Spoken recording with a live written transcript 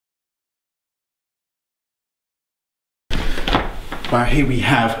Well, here we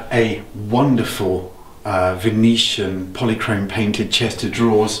have a wonderful Venetian polychrome painted chest of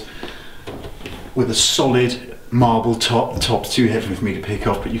drawers with a solid marble top. The top's too heavy for me to pick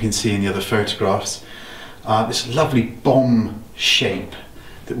off, but you can see in the other photographs this lovely bomb shape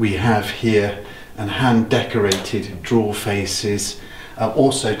that we have here, and hand decorated drawer faces,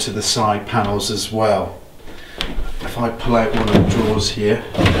 also to the side panels as well. If I pull out one of the drawers here,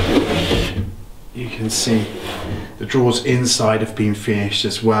 you can see the drawers inside have been finished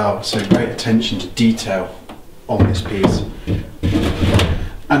as well, so great attention to detail on this piece,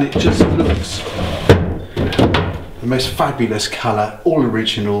 and it just looks the most fabulous colour, all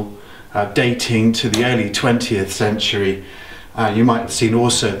original, dating to the early 20th century. You might have seen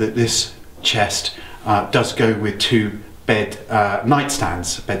also that this chest does go with two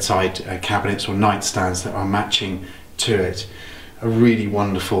nightstands, bedside cabinets or nightstands that are matching to it. A really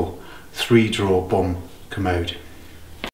wonderful 3-drawer bomb commode.